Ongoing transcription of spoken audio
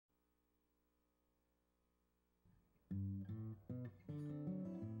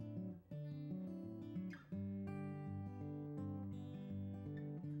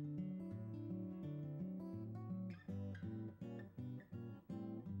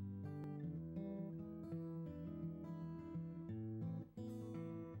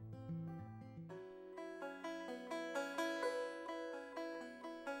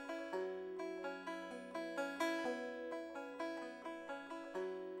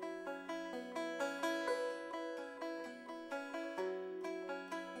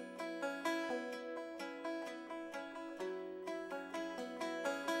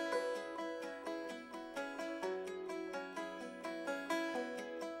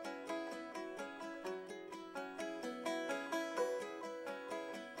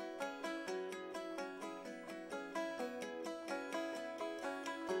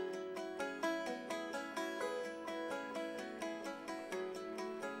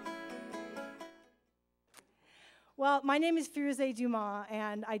Well, my name is Firoozeh Dumas,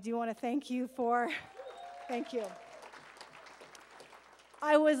 and I do want to thank you for, thank you.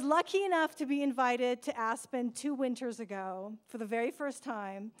 I was lucky enough to be invited to Aspen 2 winters ago for the very first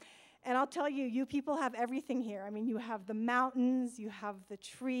time, and I'll tell you, you people have everything here. I mean, you have the mountains, you have the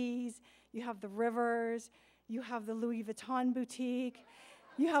trees, you have the rivers, you have the Louis Vuitton boutique,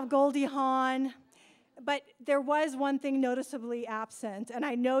 you have Goldie Hawn, but there was one thing noticeably absent, and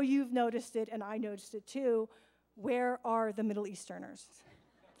I know you've noticed it, and I noticed it too. Where are the Middle Easterners?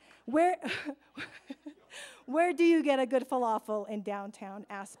 Where do you get a good falafel in downtown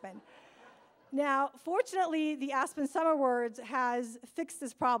Aspen? Now, fortunately, the Aspen Summer Words has fixed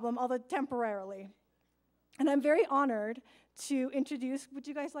this problem, although temporarily. And I'm very honored to introduce, would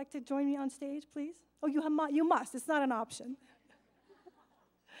you guys like to join me on stage, please? Oh, you must, it's not an option.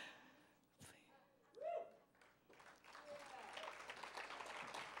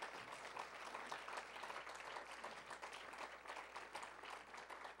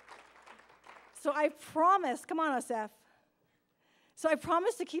 So I promise, come on, Assaf. So I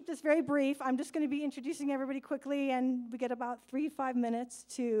promise to keep this very brief. I'm just going to be introducing everybody quickly, and we get about 3 to 5 minutes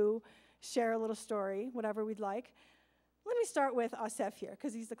to share a little story, whatever we'd like. Let me start with Assaf here,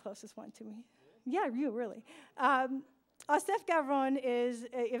 because he's the closest one to me. Yeah, you, really. Assaf Gavron is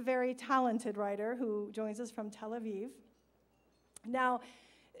a very talented writer who joins us from Tel Aviv. Now,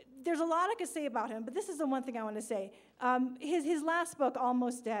 there's a lot I could say about him, but this is the one thing I want to say. His last book,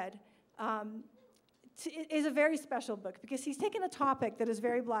 Almost Dead, is a very special book because he's taken a topic that is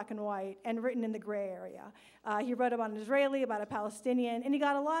very black and white and written in the gray area. He wrote about an Israeli, about a Palestinian, and he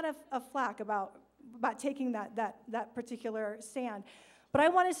got a lot of flack about taking that particular stand. But I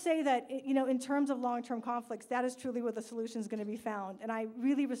want to say that, you know, in terms of long-term conflicts, that is truly where the solution is going to be found. And I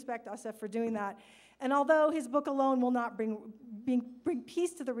really respect Assaf for doing that. And although his book alone will not bring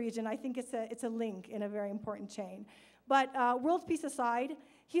peace to the region, I think it's a link in a very important chain. But world peace aside,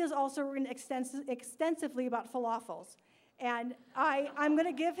 he has also written extensively about falafels. And I'm going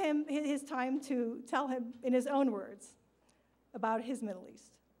to give him his time to tell him in his own words about his Middle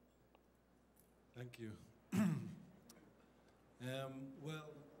East. Thank you. Well,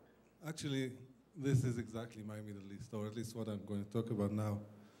 actually, this is exactly my Middle East, or at least what I'm going to talk about now,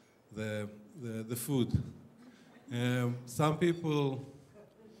 the food. Some people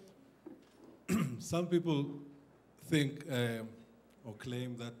think or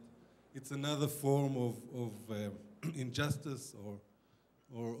claim that it's another form of injustice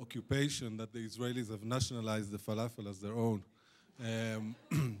or occupation that the Israelis have nationalized the falafel as their own,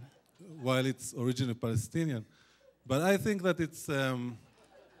 while it's originally Palestinian. But I think that it's,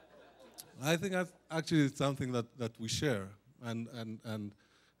 actually it's something that we share, and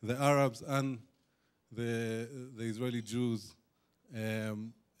the Arabs and the Israeli Jews.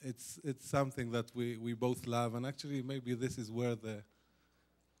 It's something that we both love, and actually maybe this is where the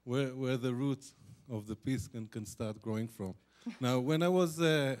roots of the peace can start growing from. Now, when I was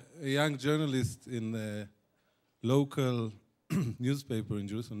a young journalist in a local newspaper in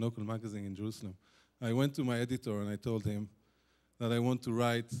Jerusalem, local magazine in Jerusalem, I went to my editor and I told him that I want to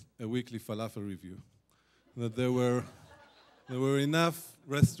write a weekly falafel review. That there were enough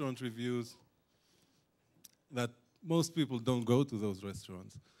restaurant reviews that most people don't go to those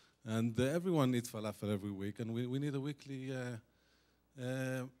restaurants. And everyone eats falafel every week, and we need a weekly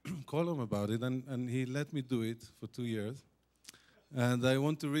column about it. And he let me do it for 2 years. And I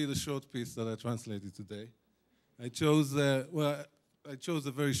want to read a short piece that I translated today. I chose a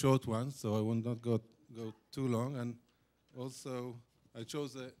very short one, so I will not go too long. And also, I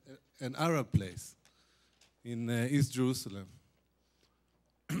chose an Arab place in East Jerusalem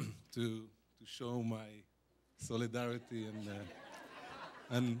to show my solidarity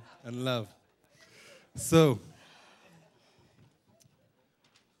and love. So,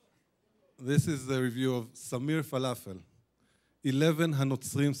 This is the review of Samir Falafel, 11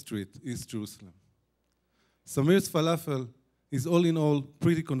 Hanotzrim Street, East Jerusalem. Samir's Falafel is all in all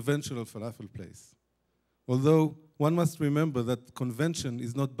pretty conventional falafel place. Although one must remember that convention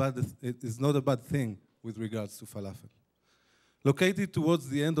is not a bad thing with regards to falafel. Located towards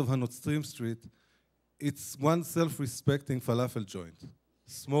the end of Hanotzrim Street, it's one self-respecting falafel joint.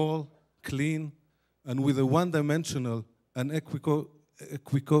 Small, clean, and with a one-dimensional and equivocal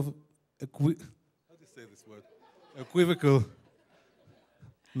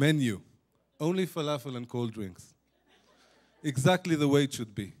menu. Only falafel and cold drinks. Exactly the way it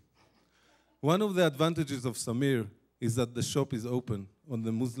should be. One of the advantages of Samir is that the shop is open on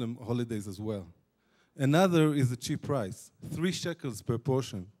the Muslim holidays as well. Another is the cheap price, 3 shekels per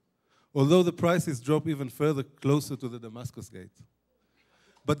portion, although the prices drop even further closer to the Damascus Gate.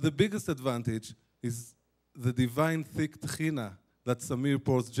 But the biggest advantage is the divine thick tahina that Samir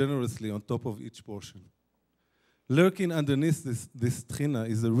pours generously on top of each portion. Lurking underneath this tahina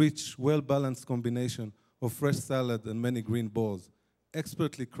is a rich, well-balanced combination of fresh salad and many green balls,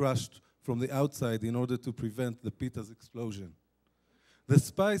 expertly crushed from the outside in order to prevent the pita's explosion. The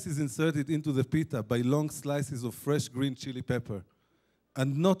spice is inserted into the pita by long slices of fresh green chili pepper,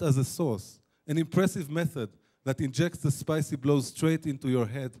 and not as a sauce, an impressive method that injects the spicy blows straight into your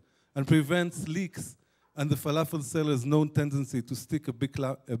head and prevents leaks and the falafel seller's known tendency to stick a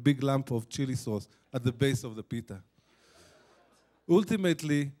big lump of chili sauce at the base of the pita.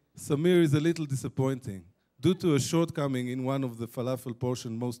 Ultimately, Samir is a little disappointing due to a shortcoming in one of the falafel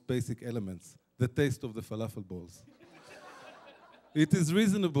portion's most basic elements, the taste of the falafel balls. It is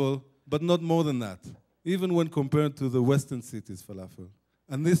reasonable, but not more than that, even when compared to the Western cities' falafel.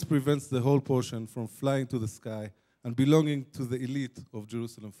 And this prevents the whole portion from flying to the sky and belonging to the elite of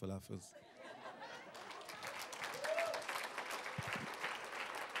Jerusalem falafels.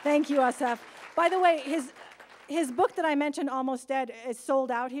 Thank you, Assaf. By the way, his book that I mentioned, Almost Dead, is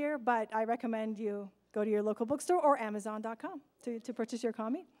sold out here, but I recommend you go to your local bookstore or Amazon.com to purchase your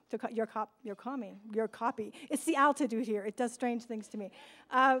copy. Your copy. It's the altitude here. It does strange things to me.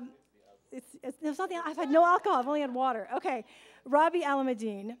 It's not I've had no alcohol. I've only had water. Okay. Rabih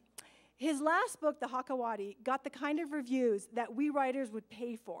Alameddine. His last book, The Hakawati, got the kind of reviews that we writers would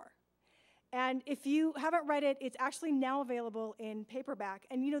pay for. And if you haven't read it, it's actually now available in paperback.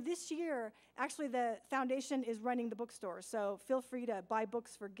 And you know, this year, actually the foundation is running the bookstore. So feel free to buy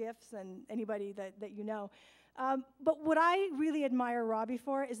books for gifts and anybody that you know. But what I really admire Rabih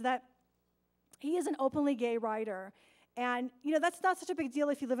for is that he is an openly gay writer. And you know, that's not such a big deal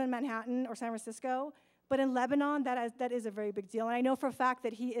if you live in Manhattan or San Francisco. But in Lebanon, that is a very big deal. And I know for a fact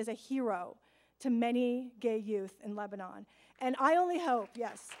that he is a hero to many gay youth in Lebanon. And I only hope,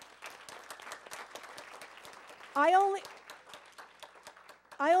 yes. I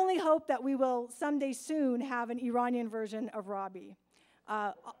only hope that we will someday soon have an Iranian version of Rabih.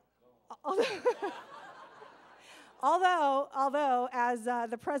 Although, as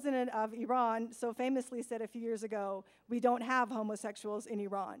the president of Iran so famously said a few years ago, we don't have homosexuals in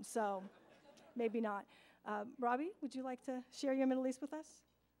Iran, so maybe not. Rabih, would you like to share your Middle East with us?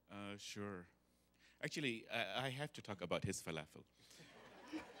 Sure. Actually, I have to talk about his falafel.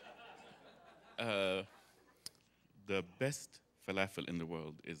 The best falafel in the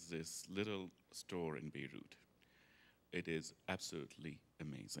world is this little store in Beirut. It is absolutely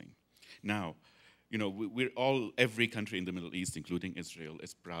amazing. Now, you know, every country in the Middle East, including Israel,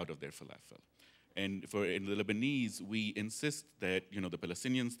 is proud of their falafel. And in the Lebanese, we insist that, you know, the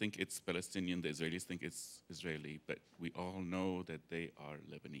Palestinians think it's Palestinian, the Israelis think it's Israeli, but we all know that they are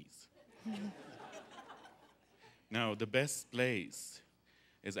Lebanese. Now, the best place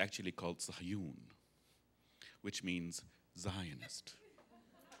is actually called Sahyun, which means Zionist,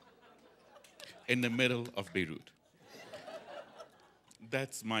 in the middle of Beirut.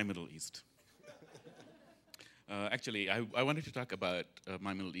 That's my Middle East. Actually, I wanted to talk about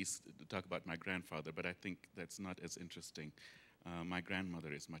my Middle East, to talk about my grandfather, but I think that's not as interesting. My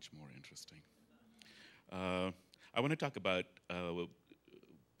grandmother is much more interesting. I want to talk about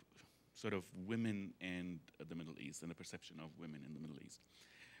sort of women and the Middle East and the perception of women in the Middle East.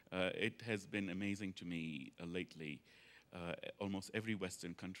 It has been amazing to me lately. Almost every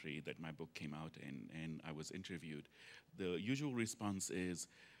Western country that my book came out in and I was interviewed, the usual response is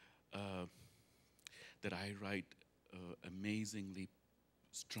that I write amazingly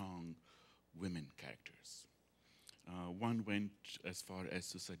strong women characters. One went as far as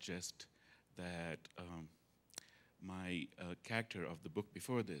to suggest that my character of the book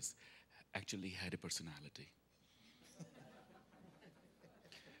before this actually had a personality.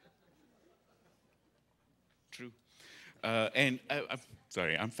 True.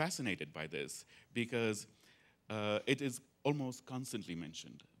 Sorry, I'm fascinated by this because it is almost constantly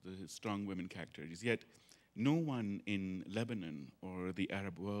mentioned, the strong women characters, yet no one in Lebanon or the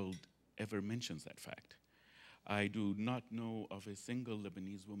Arab world ever mentions that fact. I do not know of a single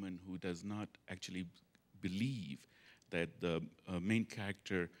Lebanese woman who does not actually believe that the main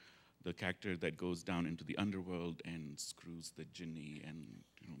character, the character that goes down into the underworld and screws the jinni and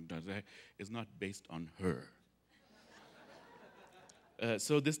does that, is not based on her.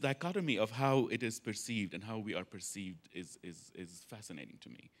 So this dichotomy of how it is perceived and how we are perceived is fascinating to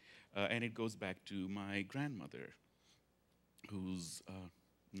me. And it goes back to my grandmother, who's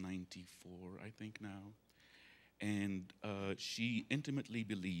 94, I think now. And she intimately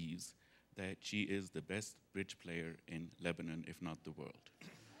believes that she is the best bridge player in Lebanon, if not the world.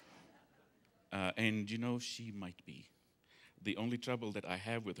 And she might be. The only trouble that I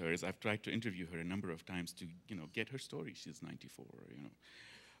have with her is I've tried to interview her a number of times to, get her story. She's 94,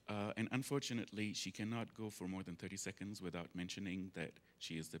 and unfortunately, she cannot go for more than 30 seconds without mentioning that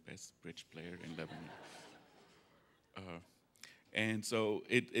she is the best bridge player in Lebanon. And so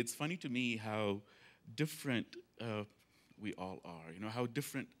it's funny to me how different we all are, how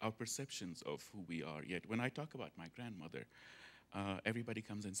different our perceptions of who we are. Yet when I talk about my grandmother, everybody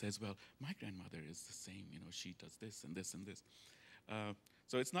comes and says, well, my grandmother is the same, she does this and this and this.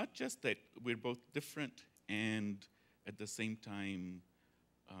 So it's not just that we're both different and at the same time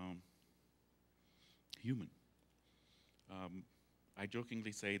human. I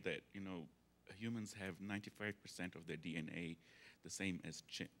jokingly say that, humans have 95% of their DNA the same as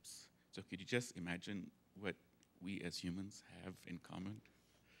chimps. So could you just imagine what we as humans have in common?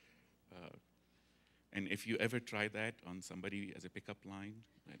 And if you ever try that on somebody as a pickup line,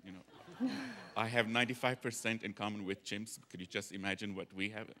 that, I have 95% in common with chimps. Could you just imagine what we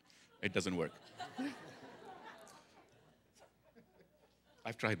have? It doesn't work.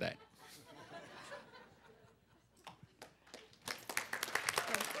 I've tried that.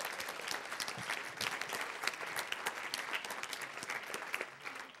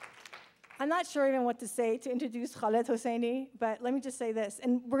 I'm not sure even what to say to introduce Khaled Hosseini, but let me just say this.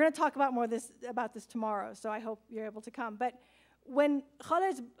 And we're going to talk about more about this tomorrow, so I hope you're able to come. But when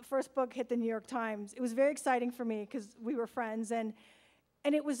Khaled's first book hit the New York Times, it was very exciting for me because we were friends. And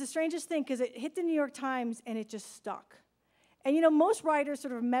it was the strangest thing because it hit the New York Times and it just stuck. And most writers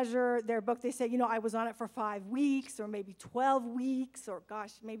sort of measure their book. They say, I was on it for 5 weeks or maybe 12 weeks or,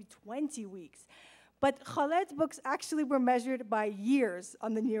 gosh, maybe 20 weeks. But Khaled's books actually were measured by years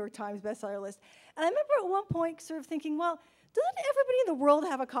on the New York Times bestseller list. And I remember at one point sort of thinking, well, doesn't everybody in the world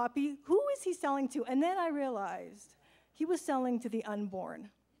have a copy? Who is he selling to? And then I realized he was selling to the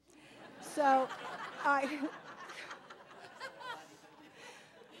unborn. So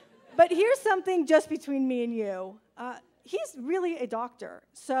But here's something just between me and you. He's really a doctor.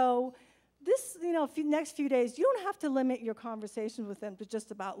 So this, next few days, you don't have to limit your conversations with him to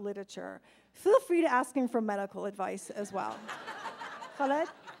just about literature. Feel free to ask him for medical advice as well. Khaled?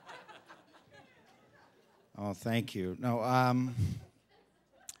 Oh, thank you. No, I'm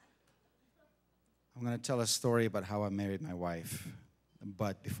going to tell a story about how I married my wife.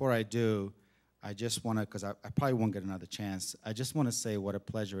 But before I do, I just want to, because I probably won't get another chance, I just want to say what a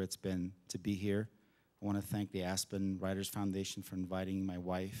pleasure it's been to be here. I want to thank the Aspen Writers Foundation for inviting my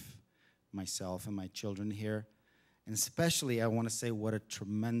wife, myself, and my children here. And especially, I want to say what a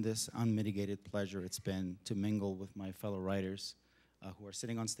tremendous, unmitigated pleasure it's been to mingle with my fellow writers who are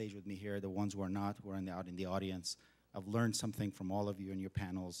sitting on stage with me here, the ones who are not, who are out in the audience. I've learned something from all of you and your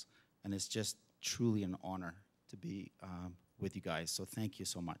panels, and it's just truly an honor to be with you guys. So thank you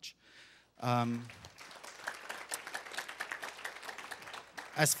so much.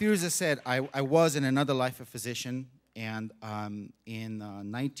 As Firoozeh said, I was in another life a physician, and in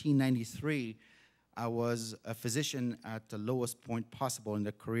 1993, I was a physician at the lowest point possible in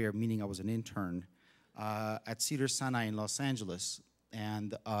the career, meaning I was an intern at Cedars-Sinai in Los Angeles.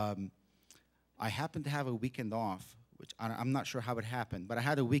 And I happened to have a weekend off, which I'm not sure how it happened, but I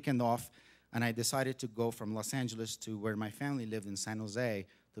had a weekend off, and I decided to go from Los Angeles to where my family lived in San Jose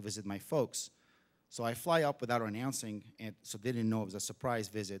to visit my folks. So I fly up without announcing, and so they didn't know it was a surprise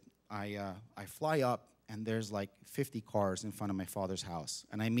visit. I fly up, and there's like 50 cars in front of my father's house,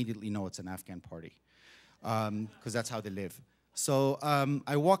 and I immediately know it's an Afghan party, because that's how they live. So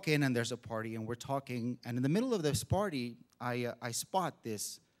I walk in, and there's a party, and we're talking, and in the middle of this party, I spot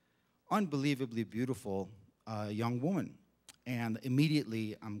this unbelievably beautiful young woman, and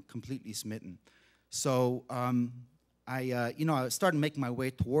immediately I'm completely smitten. So I started making my way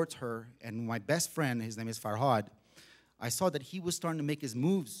towards her, and my best friend, his name is Farhad, I saw that he was starting to make his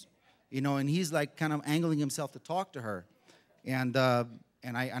moves and he's like kind of angling himself to talk to her. And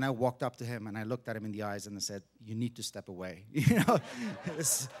I walked up to him and I looked at him in the eyes and I said, "You need to step away.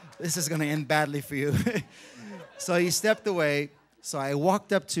 This is going to end badly for you." So he stepped away. So I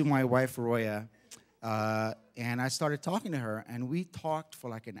walked up to my wife, Roya, and I started talking to her. And we talked for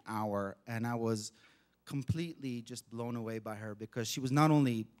like an hour. And I was completely just blown away by her because she was not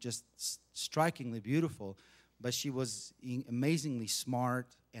only just strikingly beautiful, but she was amazingly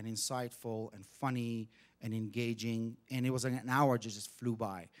smart and insightful and funny and engaging, and it was like an hour just flew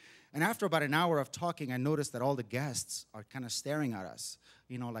by. And after about an hour of talking, I noticed that all the guests are kind of staring at us,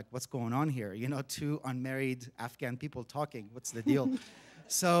 like, what's going on here? Two unmarried Afghan people talking, what's the deal?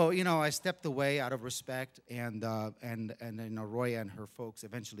 So, I stepped away out of respect, and Roya and her folks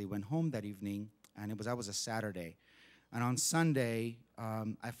eventually went home that evening, and that was a Saturday. And on Sunday,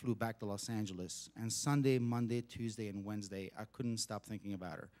 I flew back to Los Angeles. And Sunday, Monday, Tuesday, and Wednesday, I couldn't stop thinking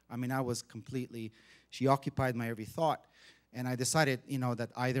about her. I mean, she occupied my every thought. And I decided, that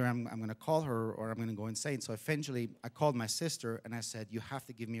either I'm going to call her or I'm going to go insane. So eventually, I called my sister, and I said, "You have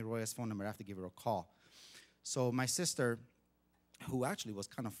to give me Roya's phone number. I have to give her a call." So my sister, who actually was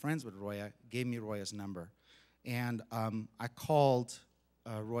kind of friends with Roya, gave me Roya's number. And I called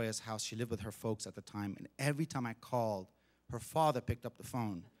Roya's house. She lived with her folks at the time, and every time I called, her father picked up the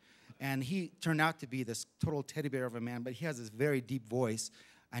phone. And he turned out to be this total teddy bear of a man, but he has this very deep voice,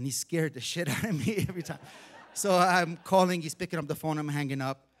 and he scared the shit out of me every time. So I'm calling, he's picking up the phone, I'm hanging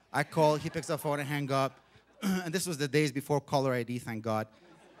up. I call, he picks up the phone, I hang up. And this was the days before caller ID, thank God.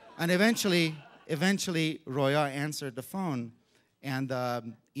 And eventually, Roya answered the phone, and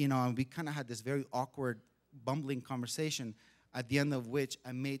we kind of had this very awkward, bumbling conversation, at the end of which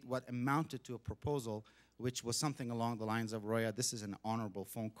I made what amounted to a proposal, which was something along the lines of, "Roya, this is an honorable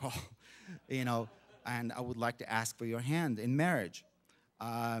phone call, and I would like to ask for your hand in marriage."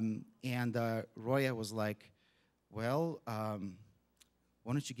 And Roya was like, "Well,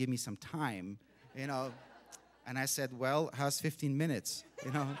 why don't you give me some time, And I said, "Well, how's 15 minutes,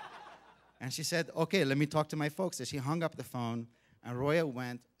 And she said, "Okay, let me talk to my folks." So she hung up the phone, and Roya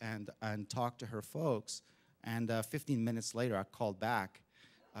went and talked to her folks. And 15 minutes later, I called back,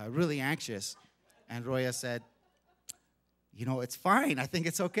 really anxious. And Roya said, "It's fine. I think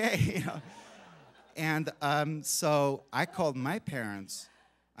it's okay." And so I called my parents,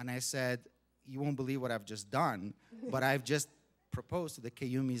 and I said, "You won't believe what I've just done, but I've just proposed to the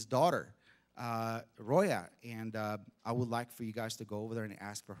Kayumi's daughter, Roya, and I would like for you guys to go over there and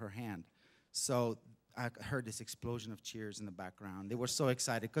ask for her hand." So I heard this explosion of cheers in the background. They were so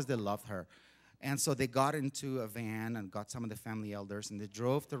excited because they loved her. And so they got into a van and got some of the family elders, and they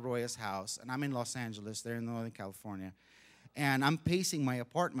drove to Roya's house. And I'm in Los Angeles, they're in Northern California. And I'm pacing my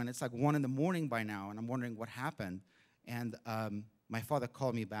apartment. It's like 1 in the morning by now, and I'm wondering what happened. And my father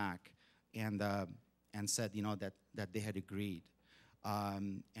called me back and said, that they had agreed.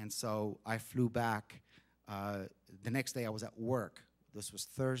 And so I flew back. The next day I was at work. This was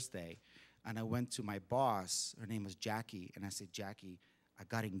Thursday. And I went to my boss. Her name was Jackie. And I said, "Jackie, I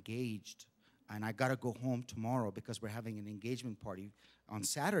got engaged. And I got to go home tomorrow because we're having an engagement party on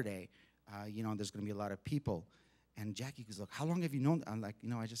Saturday. There's going to be a lot of people." And Jackie goes, "Look, how long have you known?" I'm like,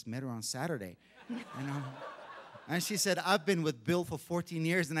 "I just met her on Saturday." And she said, "I've been with Bill for 14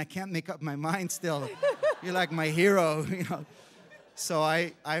 years, and I can't make up my mind still. You're like my hero." So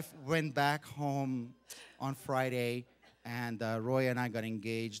I went back home on Friday, and Roya and I got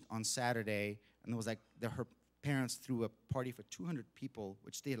engaged on Saturday. And it was like her parents threw a party for 200 people,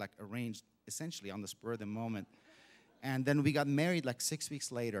 which they arranged essentially on the spur of the moment. And then we got married 6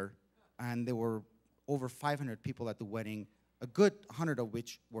 weeks later, and there were over 500 people at the wedding, a good 100 of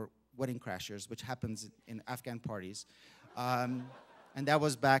which were wedding crashers, which happens in Afghan parties. And that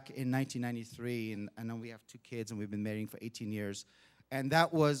was back in 1993, and then we have 2 kids, and we've been married for 18 years. And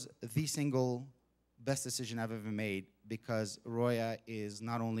that was the single best decision I've ever made, because Roya is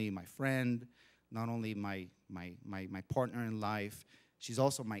not only my friend, not only my partner in life, she's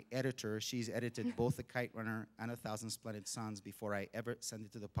also my editor. She's edited both The Kite Runner and 1,000 Splendid Suns before I ever sent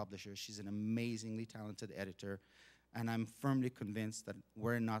it to the publisher. She's an amazingly talented editor, and I'm firmly convinced that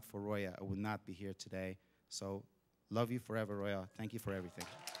were it not for Roya, I would not be here today. So, love you forever, Roya. Thank you for everything.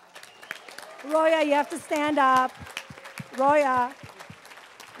 Roya, you have to stand up. Roya,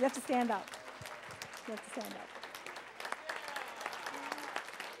 you have to stand up. You have to stand up.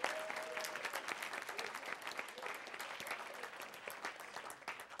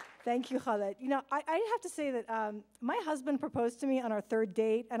 Thank you, Khaled. I have to say that my husband proposed to me on our 3rd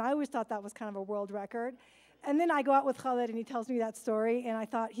date, and I always thought that was kind of a world record. And then I go out with Khaled, and he tells me that story, and I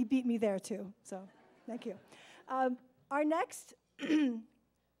thought he beat me there, too. So, thank you. Our next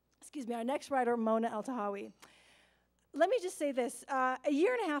our next writer, Mona Eltahawy. Let me just say this. A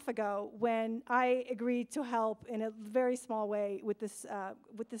year and a half ago, when I agreed to help in a very small way with this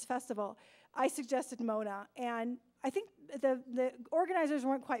festival, I suggested Mona. And I think the organizers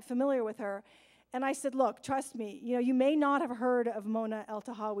weren't quite familiar with her. And I said, look, trust me, you may not have heard of Mona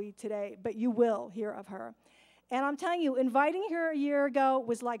Eltahawy today, but you will hear of her. And I'm telling you, inviting her a year ago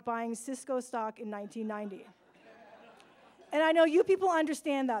was like buying Cisco stock in 1990. And I know you people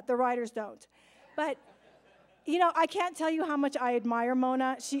understand that, the writers don't. But I can't tell you how much I admire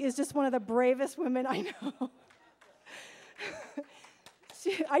Mona. She is just one of the bravest women I know.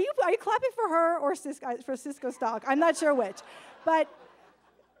 Are you clapping for her or for Cisco stock? I'm not sure which. But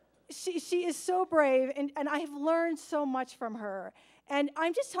she is so brave, and I have learned so much from her. And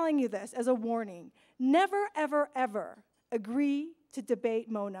I'm just telling you this as a warning. Never, ever, ever agree to debate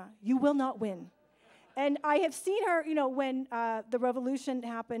Mona. You will not win. And I have seen her, when the revolution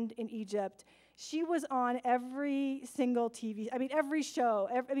happened in Egypt, she was on every single TV, every show.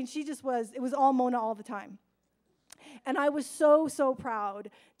 She just was, it was all Mona all the time. And I was so, so proud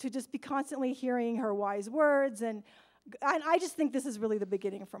to just be constantly hearing her wise words. And I just think this is really the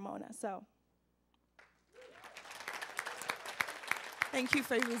beginning for Mona, so. Thank you,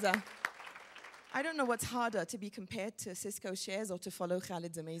 Firoozeh. I don't know what's harder, to be compared to Cisco shares or to follow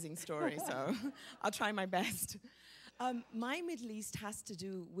Khaled's amazing story, so I'll try my best. My Middle East has to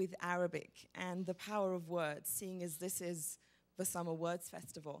do with Arabic and the power of words, seeing as this is the Summer Words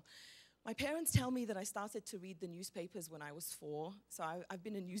Festival. My parents tell me that I started to read the newspapers when I was 4, so I've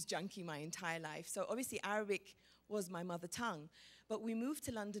been a news junkie my entire life. So obviously Arabic was my mother tongue, but we moved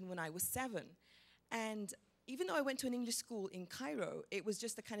to London when I was 7. And even though I went to an English school in Cairo, it was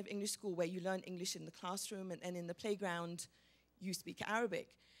just the kind of English school where you learn English in the classroom and in the playground, you speak Arabic.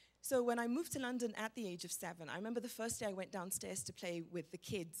 So when I moved to London at the age of 7, I remember the first day I went downstairs to play with the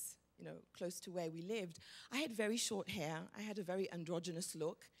kids, close to where we lived. I had very short hair, I had a very androgynous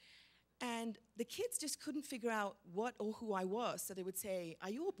look, and the kids just couldn't figure out what or who I was. So they would say, are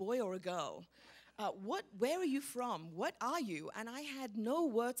you a boy or a girl? Where are you from? What are you? And I had no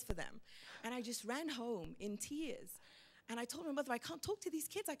words for them. And I just ran home in tears. And I told my mother, I can't talk to these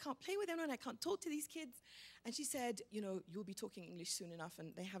kids. I can't play with them, and I can't talk to these kids. And she said, you'll be talking English soon enough,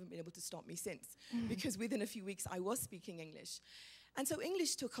 and they haven't been able to stop me since. Because within a few weeks, I was speaking English. And so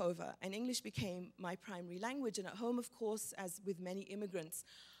English took over, and English became my primary language. And at home, of course, as with many immigrants,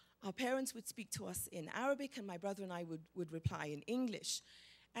 our parents would speak to us in Arabic, and my brother and I would reply in English.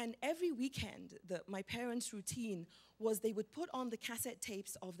 And every weekend, my parents' routine was they would put on the cassette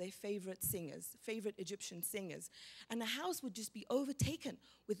tapes of their favorite singers, favorite Egyptian singers. And the house would just be overtaken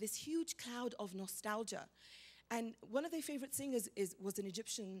with this huge cloud of nostalgia. And one of their favorite singers was an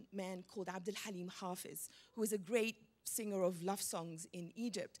Egyptian man called Abdul Halim Hafiz, who was a great singer of love songs in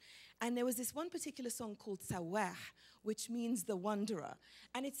Egypt. And there was this one particular song called Sawah, which means the wanderer.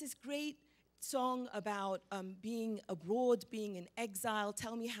 And it's this great song about being abroad, being in exile,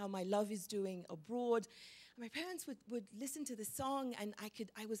 tell me how my love is doing abroad. And my parents would listen to this song, and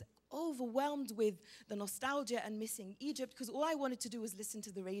I was overwhelmed with the nostalgia and missing Egypt, because all I wanted to do was listen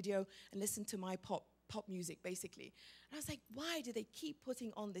to the radio and listen to my pop music, basically. And I was like, why do they keep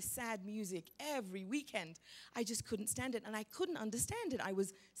putting on this sad music every weekend? I just couldn't stand it, and I couldn't understand it. I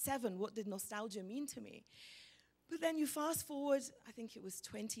was 7. What did nostalgia mean to me? But then you fast forward, I think it was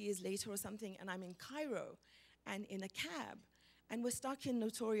 20 years later or something, and I'm in Cairo and in a cab, and we're stuck in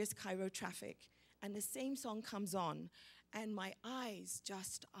notorious Cairo traffic, and the same song comes on, and my eyes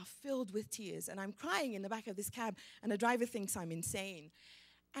just are filled with tears, and I'm crying in the back of this cab, and the driver thinks I'm insane.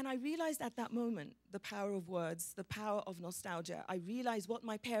 And I realized at that moment the power of words, the power of nostalgia. I realized what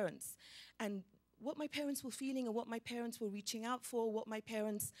my parents were feeling, and what my parents were reaching out for, what my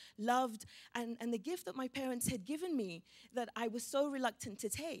parents loved, and the gift that my parents had given me that I was so reluctant to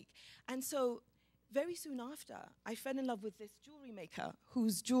take. And so very soon after, I fell in love with this jewelry maker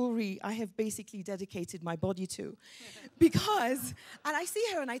whose jewelry I have basically dedicated my body to. Because, and I see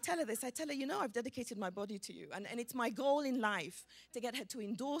her and I tell her this, I've dedicated my body to you. And it's my goal in life to get her to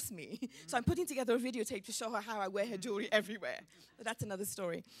endorse me. So I'm putting together a videotape to show her how I wear her jewelry everywhere. But that's another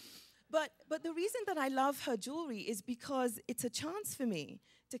story. But the reason that I love her jewelry is because it's a chance for me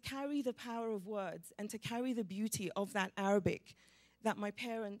to carry the power of words and to carry the beauty of that Arabic that my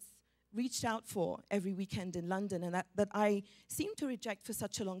parents reached out for every weekend in London, and that I seemed to reject for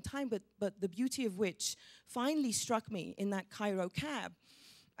such a long time, but the beauty of which finally struck me in that Cairo cab.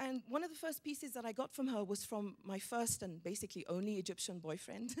 And one of the first pieces that I got from her was from my first and basically only Egyptian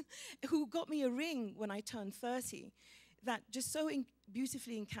boyfriend, who got me a ring when I turned 30, that just so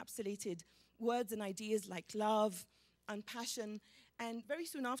beautifully encapsulated words and ideas like love and passion. And very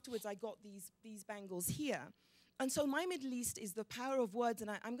soon afterwards, I got these bangles here. And so my Middle East is the power of words, and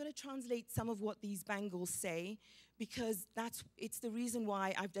I'm going to translate some of what these bangles say, because it's the reason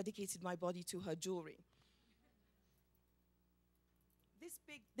why I've dedicated my body to her jewelry.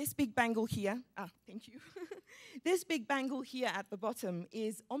 This big bangle here, thank you. This big bangle here at the bottom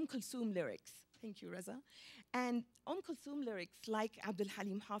is Kulthum lyrics. Thank you, Reza. And Kulthum lyrics, like Abdul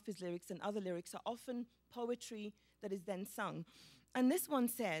Halim Hafiz's lyrics and other lyrics, are often poetry that is then sung. And this one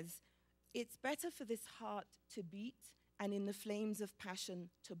says, "It's better for this heart to beat and in the flames of passion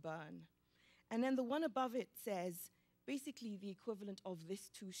to burn." And then the one above it says, basically the equivalent of "this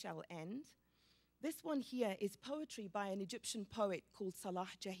too shall end." This one here is poetry by an Egyptian poet called Salah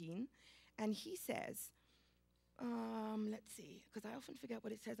Jahin. And he says, let's see, because I often forget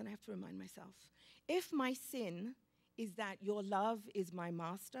what it says and I have to remind myself. "If my sin is that your love is my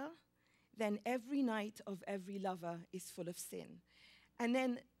master, then every night of every lover is full of sin." And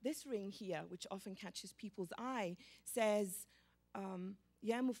then this ring here, which often catches people's eye, says,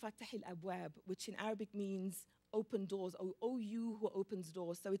 "Ya mufattah al-abwab," which in Arabic means open doors, oh you who opens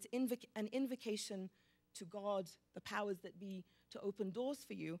doors. So it's an invocation to God, the powers that be, to open doors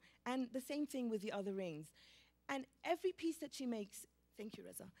for you. And the same thing with the other rings. And every piece that she makes, thank you,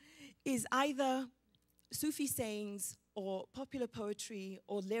 Reza, is either Sufi sayings or popular poetry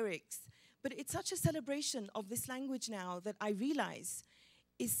or lyrics. But it's such a celebration of this language now that I realize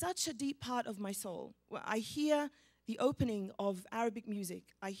is such a deep part of my soul. Where I hear the opening of Arabic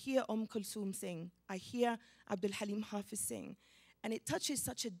music, I hear Kulthum sing, I hear Abdul Halim Hafiz sing, and it touches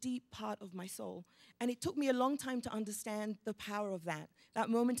such a deep part of my soul. And it took me a long time to understand the power of that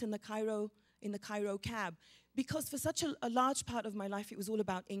moment in the Cairo cab, because for such a large part of my life, it was all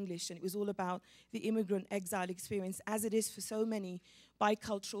about English, and it was all about the immigrant exile experience, as it is for so many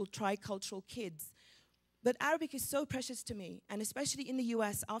bicultural, tricultural kids. But Arabic is so precious to me, and especially in the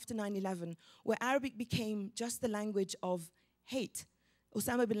US after 9/11, where Arabic became just the language of hate.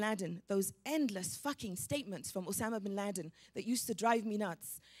 Osama bin Laden, those endless fucking statements from Osama bin Laden that used to drive me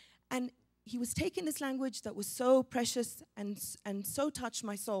nuts. And he was taking this language that was so precious and so touched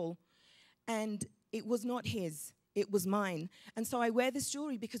my soul, and it was not his, it was mine. And so I wear this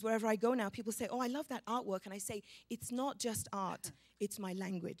jewelry because wherever I go now, people say, "Oh, I love that artwork." And I say, it's not just art, it's my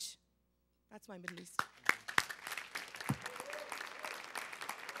language. That's my Middle East.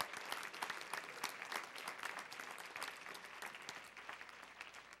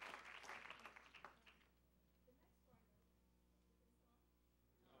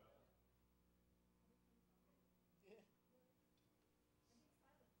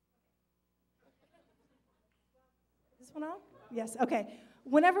 This one on? Yes, okay.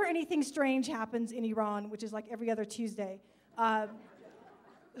 Whenever anything strange happens in Iran, which is like every other Tuesday,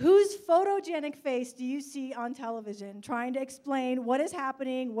 whose photogenic face do you see on television trying to explain what is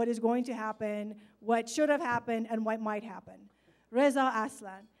happening, what is going to happen, what should have happened, and what might happen? Reza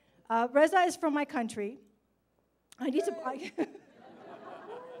Aslan. Reza is from my country. I need to...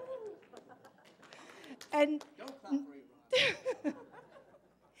 and...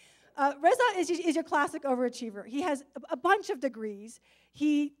 Reza is your classic overachiever. He has a bunch of degrees.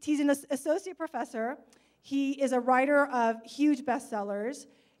 He's an associate professor. He is a writer of huge bestsellers.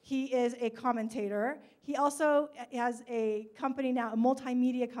 He is a commentator. He also has a company now, a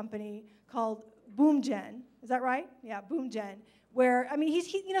multimedia company called BoomGen. Is that right? Yeah, BoomGen. Where, I mean,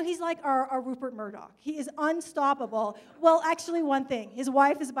 he's like our Rupert Murdoch. He is unstoppable. Well, actually, one thing. His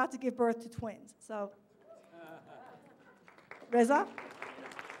wife is about to give birth to twins. So, Reza?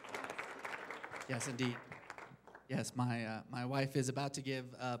 Yes, indeed. Yes, my wife is about to give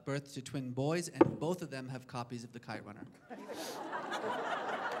birth to twin boys, and both of them have copies of The Kite Runner.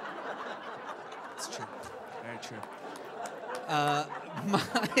 It's true. Very true.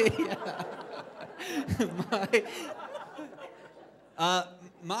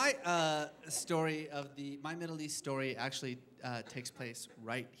 My Middle East story actually takes place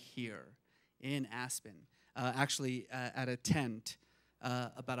right here in Aspen, actually at a tent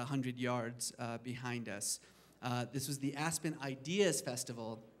about 100 yards behind us. This was the Aspen Ideas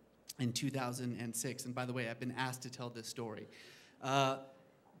Festival in 2006, and by the way, I've been asked to tell this story.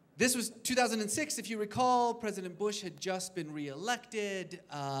 This was 2006, if you recall. President Bush had just been reelected.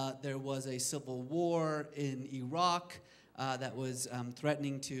 There was a civil war in Iraq that was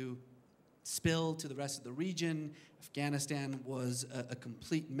threatening to spill to the rest of the region. Afghanistan was a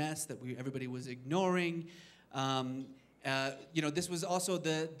complete mess that everybody was ignoring. This was also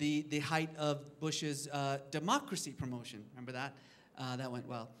the height of Bush's democracy promotion. Remember that? That went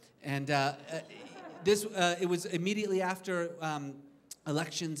well. And it was immediately after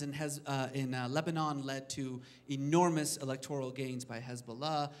elections in Lebanon led to enormous electoral gains by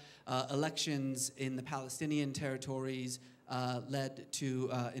Hezbollah. Elections in the Palestinian territories led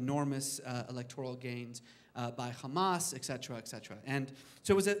to enormous electoral gains by Hamas, et cetera, et cetera. And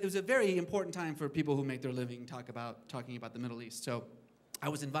so it was a very important time for people who make their living talking about the Middle East. So I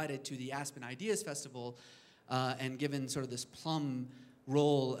was invited to the Aspen Ideas Festival and given sort of this plum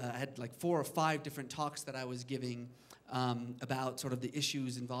role. I had like 4 or 5 different talks that I was giving about sort of the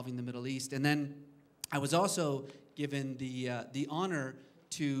issues involving the Middle East. And then I was also given the honor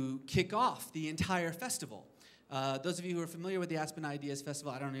to kick off the entire festival. Those of you who are familiar with the Aspen Ideas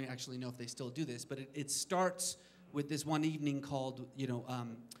Festival, I don't actually know if they still do this, but it starts with this one evening called,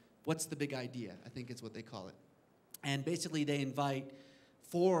 What's the Big Idea? I think it's what they call it. And basically they invite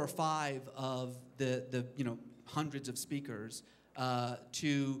 4 or 5 of the hundreds of speakers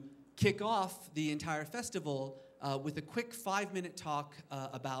to kick off the entire festival with a quick 5-minute talk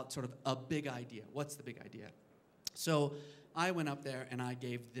about sort of a big idea. What's the big idea? So I went up there and I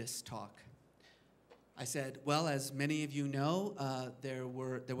gave this talk. I said, well, as many of you know, there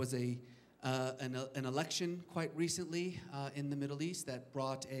was an election quite recently in the Middle East that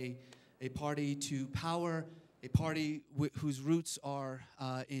brought a party to power, a party whose roots are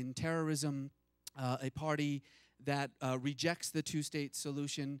in terrorism, a party that rejects the two-state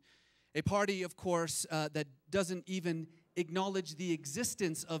solution, a party, of course, that doesn't even acknowledge the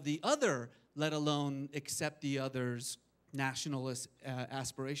existence of the other, let alone accept the other's nationalist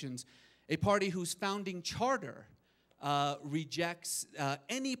aspirations, a party whose founding charter rejects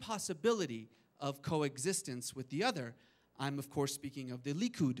any possibility of coexistence with the other. I'm, of course, speaking of the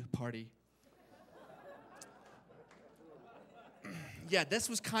Likud party. Yeah, this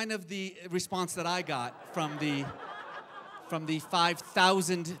was kind of the response that I got from the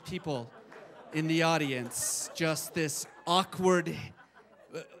 5,000 people in the audience. Just this awkward,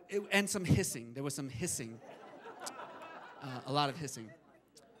 and some hissing. There was some hissing, a lot of hissing.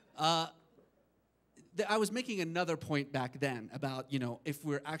 I was making another point back then about, if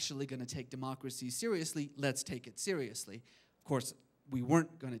we're actually going to take democracy seriously, let's take it seriously. Of course, we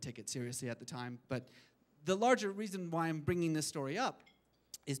weren't going to take it seriously at the time, but the larger reason why I'm bringing this story up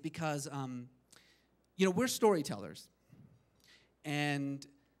is because, we're storytellers. And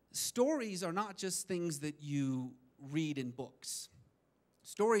stories are not just things that you read in books.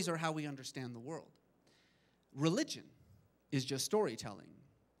 Stories are how we understand the world. Religion is just storytelling.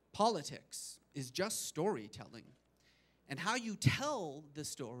 Politics is just storytelling. And how you tell the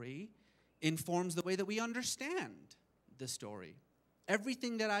story informs the way that we understand the story.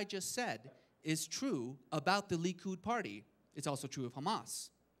 Everything that I just said is true about the Likud party. It's also true of Hamas.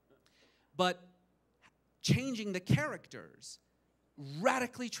 But changing the characters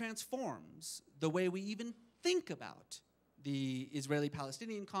radically transforms the way we even think about the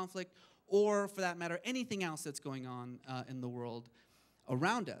Israeli-Palestinian conflict, or for that matter, anything else that's going on in the world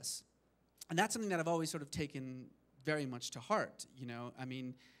around us. And that's something that I've always sort of taken very much to heart.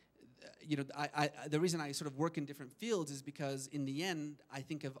 The reason I sort of work in different fields is because in the end, I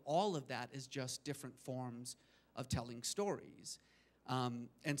think of all of that as just different forms of telling stories.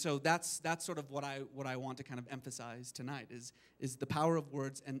 And so that's sort of what I want to kind of emphasize tonight is the power of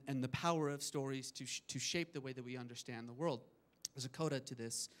words and the power of stories to shape the way that we understand the world. There's a coda to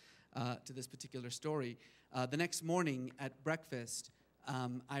this particular story. The next morning at breakfast,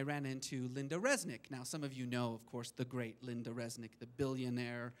 I ran into Linda Resnick. Now, some of you know, of course, the great Linda Resnick, the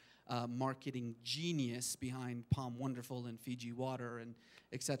billionaire marketing genius behind Palm Wonderful and Fiji Water and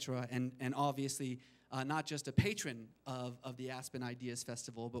et cetera, and obviously not just a patron of the Aspen Ideas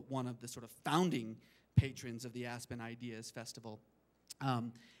Festival, but one of the sort of founding patrons of the Aspen Ideas Festival.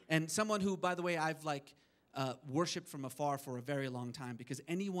 And someone who, by the way, I've worshipped from afar for a very long time, because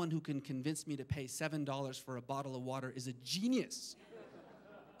anyone who can convince me to pay $7 for a bottle of water is a genius.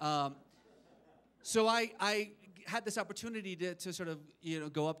 So I had this opportunity to sort of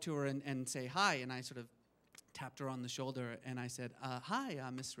go up to her and say hi, and I sort of tapped her on the shoulder and I said, "Hi,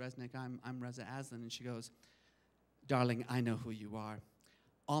 Miss Resnick, I'm Reza Aslan." And she goes, "Darling, I know who you are.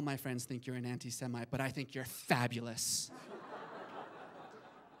 All my friends think you're an anti-Semite, but I think you're fabulous."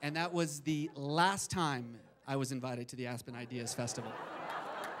 And that was the last time I was invited to the Aspen Ideas Festival.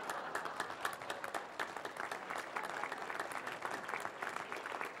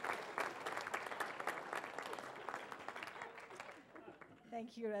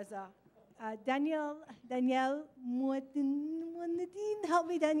 Thank you, Reza. Daniyal, Mueenuddin, help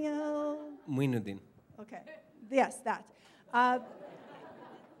me, Daniyal. Mueenuddin. Okay, yes, that.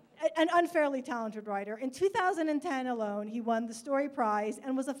 An unfairly talented writer. In 2010 alone, he won the Story Prize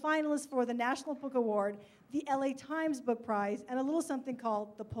and was a finalist for the National Book Award, the LA Times Book Prize, and a little something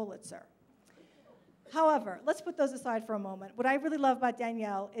called the Pulitzer. However, let's put those aside for a moment. What I really love about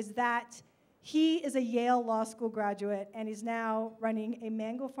Daniyal is that he is a Yale Law School graduate, and he's now running a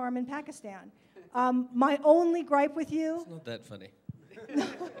mango farm in Pakistan. My only gripe with you... It's not that funny.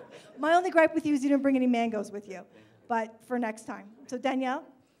 My only gripe with you is you didn't bring any mangoes with you, but for next time. So Daniyal?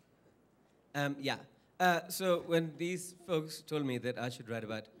 So when these folks told me that I should write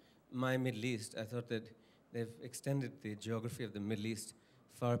about my Middle East, I thought that they've extended the geography of the Middle East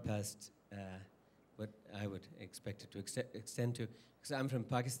far past what I would expect it to extend to, because I'm from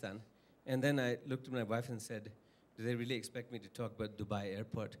Pakistan. And then I looked at my wife and said, do they really expect me to talk about Dubai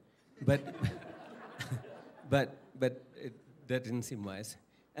airport? But that didn't seem wise.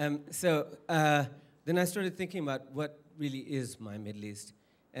 Then I started thinking about what really is my Middle East.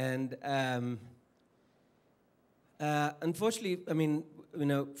 And unfortunately, I mean,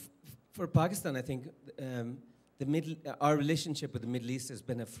 for Pakistan, I think our relationship with the Middle East has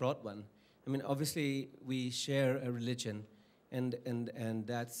been a fraught one. I mean, obviously, we share a religion, and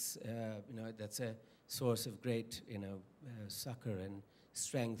that's that's a source of great succor and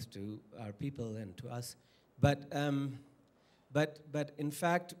strength to our people and to us. But in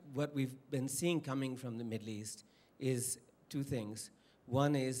fact, what we've been seeing coming from the Middle East is two things.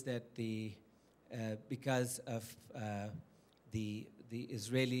 One is that because of the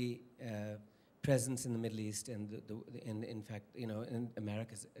Israeli presence in the Middle East and in fact, in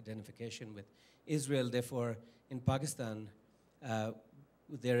America's identification with Israel, therefore, in Pakistan,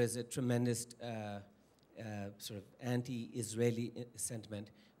 there is a tremendous sort of anti-Israeli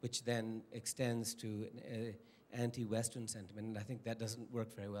sentiment, which then extends to anti-Western sentiment, and I think that doesn't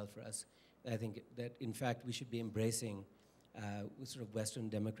work very well for us. I think that, in fact, we should be embracing sort of Western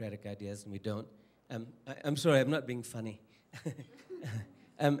democratic ideas, and we don't. I'm sorry, I'm not being funny.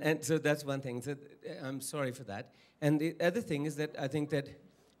 And so that's one thing. So I'm sorry for that. And the other thing is that I think that,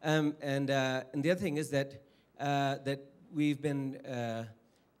 and the other thing is that that we've been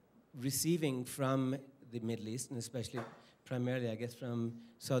receiving from the Middle East, and especially primarily, I guess, from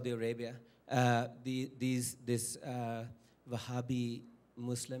Saudi Arabia, this Wahhabi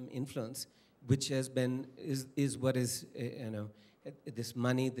Muslim influence, which has been is what is this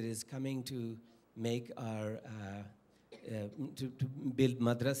money that is coming to make our to build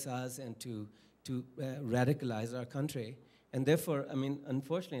madrasas and to radicalize our country, and therefore, I mean,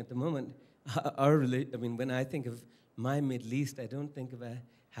 unfortunately, at the moment, when I think of my Middle East, I don't think of a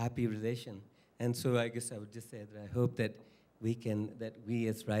happy relation, and so I guess I would just say that I hope that we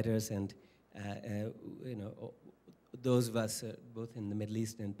as writers and those of us both in the Middle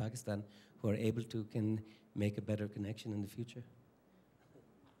East and Pakistan who are able to can make a better connection in the future.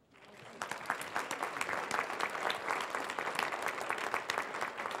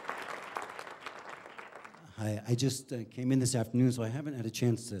 Hi, I just came in this afternoon, so I haven't had a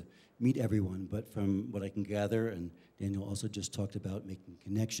chance to meet everyone, but from what I can gather, and Daniyal also just talked about making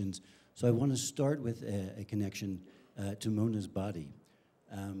connections, so I want to start with a connection to Mona's body.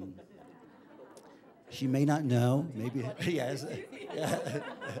 She may not know, maybe, yes. Yeah.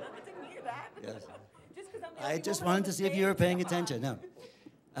 Yes. I just wanted to see if you were paying attention, no.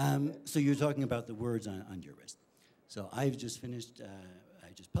 So you're talking about the words on your wrist. So I've just finished,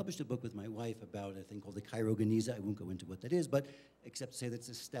 I just published a book with my wife about a thing called the Cairo Geniza. I won't go into what that is, but except to say that's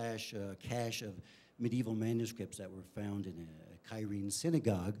a cache of medieval manuscripts that were found in a Cairene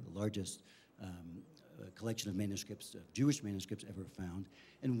synagogue, the largest collection of manuscripts, Jewish manuscripts ever found.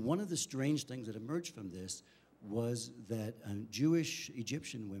 And one of the strange things that emerged from this was that Jewish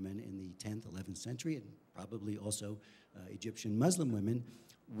Egyptian women in the 10th, 11th century, and probably also Egyptian Muslim women,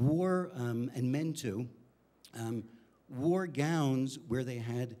 wore, and men too, wore gowns where they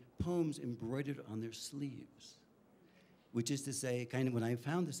had poems embroidered on their sleeves. Which is to say, kind of when I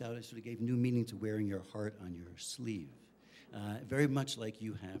found this out, it sort of gave new meaning to wearing your heart on your sleeve. Very much like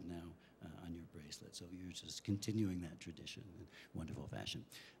you have now on your bracelet. So you're just continuing that tradition in wonderful fashion.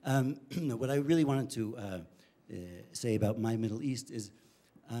 What I really wanted to say about my Middle East is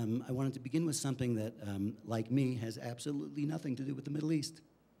I wanted to begin with something that, like me, has absolutely nothing to do with the Middle East,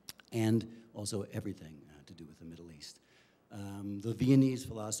 and also everything to do with the Middle East. The Viennese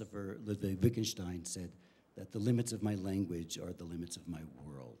philosopher Ludwig Wittgenstein said that the limits of my language are the limits of my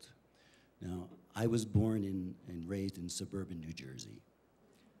world. Now, I was born and raised in suburban New Jersey.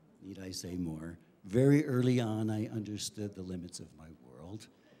 Need I say more? Very early on, I understood the limits of my world.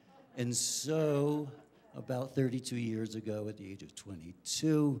 And so, about 32 years ago, at the age of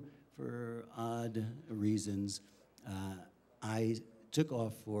 22, for odd reasons, I took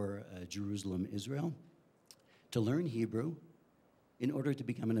off for Jerusalem, Israel, to learn Hebrew in order to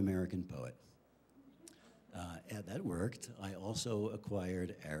become an American poet. that worked. I also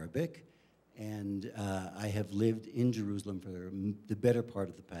acquired Arabic, and I have lived in Jerusalem for the better part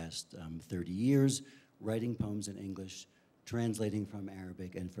of the past 30 years, writing poems in English, translating from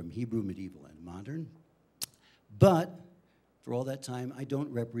Arabic and from Hebrew, medieval, and modern. But for all that time, I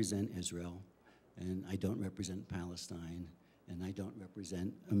don't represent Israel, and I don't represent Palestine, and I don't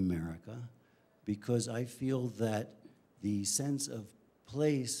represent America, because I feel that the sense of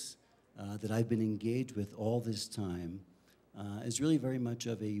place that I've been engaged with all this time is really very much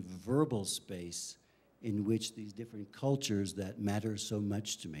of a verbal space in which these different cultures that matter so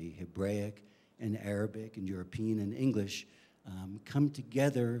much to me, Hebraic and Arabic and European and English, come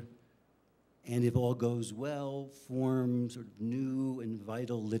together and, if all goes well, form sort of new and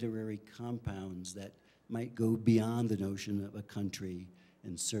vital literary compounds that might go beyond the notion of a country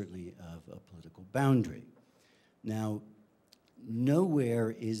and certainly of a political boundary. Now,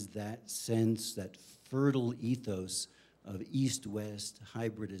 nowhere is that sense, that fertile ethos of East-West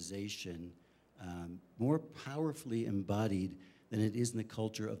hybridization more powerfully embodied than it is in the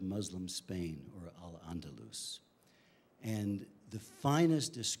culture of Muslim Spain or Al-Andalus. And the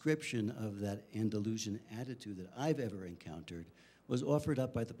finest description of that Andalusian attitude that I've ever encountered was offered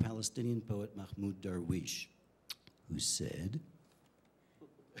up by the Palestinian poet Mahmoud Darwish, who said,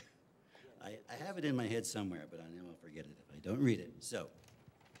 I have it in my head somewhere, but I know I'll forget it if I don't read it. So,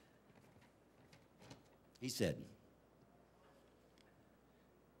 he said,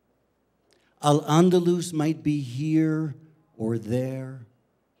 Al-Andalus might be here or there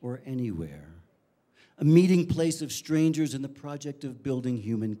or anywhere, a meeting place of strangers in the project of building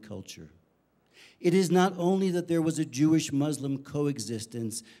human culture. It is not only that there was a Jewish-Muslim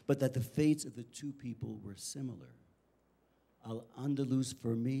coexistence, but that the fates of the two people were similar. Al-Andalus,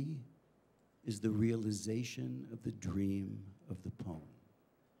 for me, is the realization of the dream of the poem.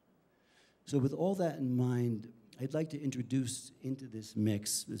 So with all that in mind, I'd like to introduce into this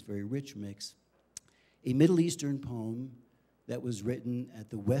mix, this very rich mix, a Middle Eastern poem that was written at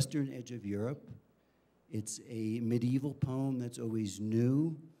the western edge of Europe. It's a medieval poem that's always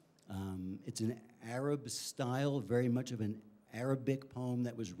new. It's an Arab style, very much of an Arabic poem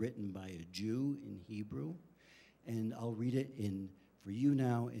that was written by a Jew in Hebrew. And I'll read it for you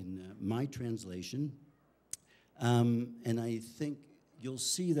now in my translation. And I think you'll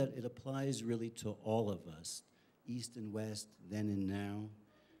see that it applies really to all of us, East and West, then and now.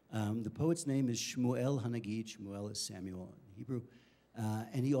 The poet's name is Shmuel Hanagid. Shmuel is Samuel in Hebrew.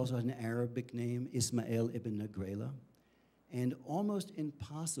 And he also had an Arabic name, Ismail ibn Nagrela. And almost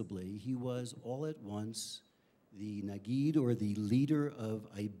impossibly, he was all at once the Nagid, or the leader of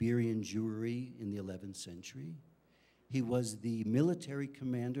Iberian Jewry in the 11th century. He was the military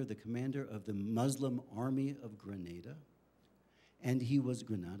commander, the commander of the Muslim army of Granada. And he was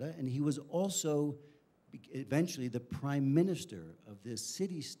also eventually the prime minister of this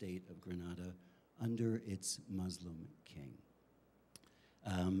city-state of Granada under its Muslim king.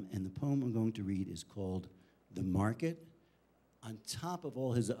 And the poem I'm going to read is called The Market. On top of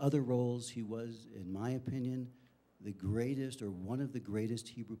all his other roles, he was, in my opinion, the greatest, or one of the greatest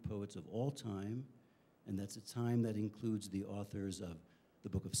Hebrew poets of all time, and that's a time that includes the authors of the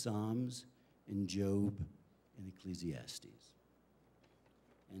Book of Psalms, and Job, and Ecclesiastes.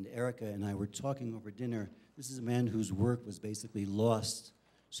 And Erica and I were talking over dinner. This is a man whose work was basically lost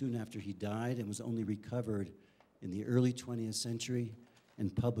soon after he died and was only recovered in the early 20th century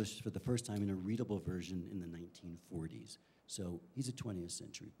and published for the first time in a readable version in the 1940s. So he's a 20th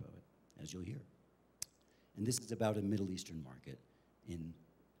century poet, as you'll hear. And this is about a Middle Eastern market in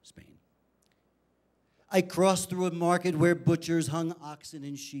Spain. I crossed through a market where butchers hung oxen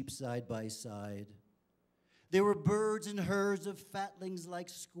and sheep side by side. There were birds and herds of fatlings like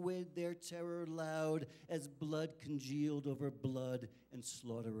squid, their terror loud as blood congealed over blood and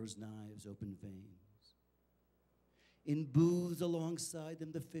slaughterers' knives opened veins. In booths alongside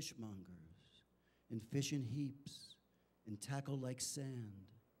them the fishmongers, and fish in heaps, and tackle like sand.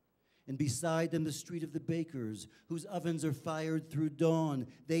 And beside them the street of the bakers, whose ovens are fired through dawn.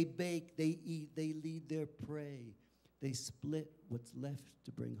 They bake, they eat, they lead their prey. They split what's left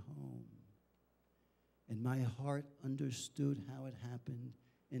to bring home. And my heart understood how it happened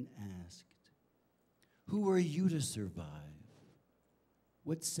and asked, who are you to survive?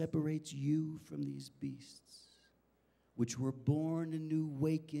 What separates you from these beasts, which were born anew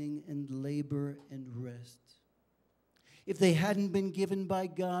waking and labor and rest? If they hadn't been given by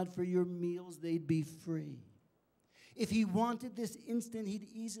God for your meals, they'd be free. If he wanted this instant, he'd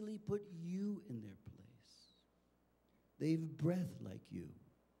easily put you in their place. They've breath like you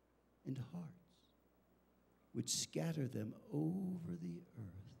and hearts, which scatter them over the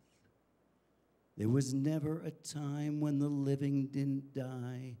earth. There was never a time when the living didn't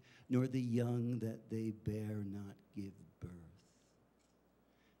die, nor the young that they bear not give birth.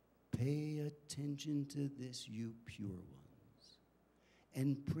 Pay attention to this, you pure ones,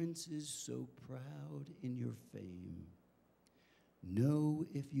 and princes so proud in your fame. Know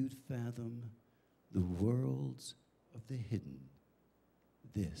if you'd fathom the worlds of the hidden,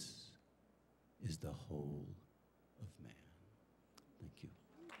 this is the whole of man. Thank you.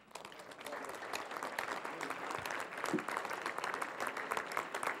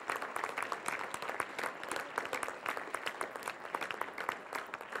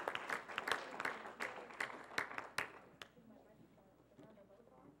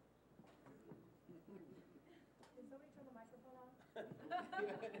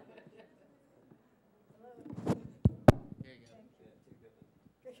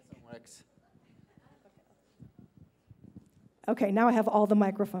 Okay, now I have all the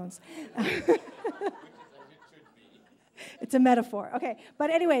microphones. It's a metaphor. Okay, but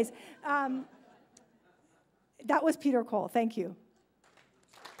anyways, that was Peter Cole. Thank you.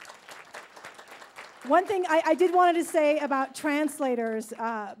 One thing I did wanted to say about translators,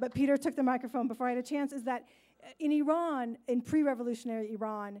 but Peter took the microphone before I had a chance, is that in Iran, in pre-revolutionary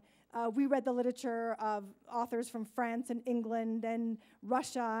Iran, we read the literature of authors from France and England and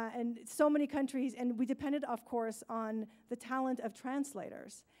Russia and so many countries, and we depended, of course, on the talent of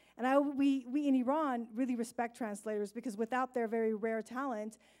translators. And we in Iran really respect translators because without their very rare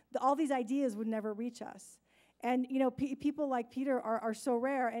talent, all these ideas would never reach us. And you know, people like Peter are so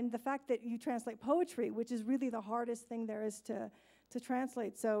rare, and the fact that you translate poetry, which is really the hardest thing there is to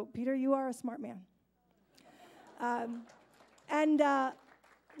translate. So Peter, you are a smart man.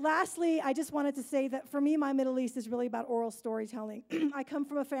 Lastly, I just wanted to say that for me, my Middle East is really about oral storytelling. I come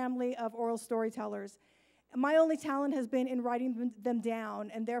from a family of oral storytellers. My only talent has been in writing them down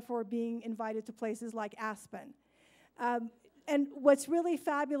and therefore being invited to places like Aspen. And what's really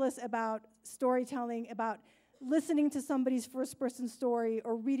fabulous about storytelling, about listening to somebody's first-person story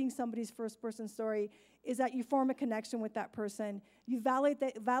or reading somebody's first-person story, is that you form a connection with that person, you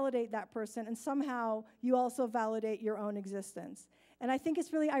validate that person, and somehow you also validate your own existence. And I think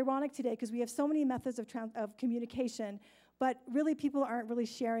it's really ironic today because we have so many methods of communication, but really people aren't really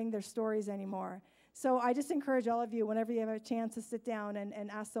sharing their stories anymore. So I just encourage all of you, whenever you have a chance to sit down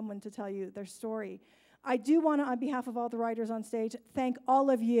and ask someone to tell you their story. I do want to, on behalf of all the writers on stage, thank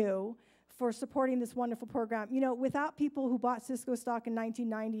all of you for supporting this wonderful program. You know, without people who bought Cisco stock in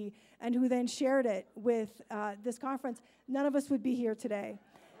 1990 and who then shared it with this conference, none of us would be here today.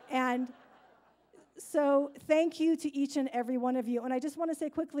 And so thank you to each and every one of you. And I just want to say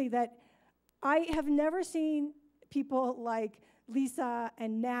quickly that I have never seen people like Lisa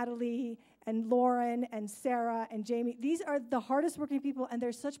and Natalie and Lauren and Sarah and Jamie. These are the hardest working people, and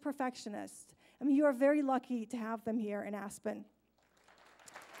they're such perfectionists. I mean, you are very lucky to have them here in Aspen.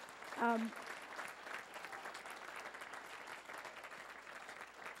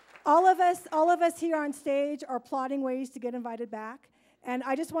 All of us here on stage are plotting ways to get invited back. And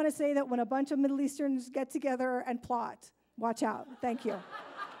I just want to say that when a bunch of Middle Easterns get together and plot, watch out. Thank you.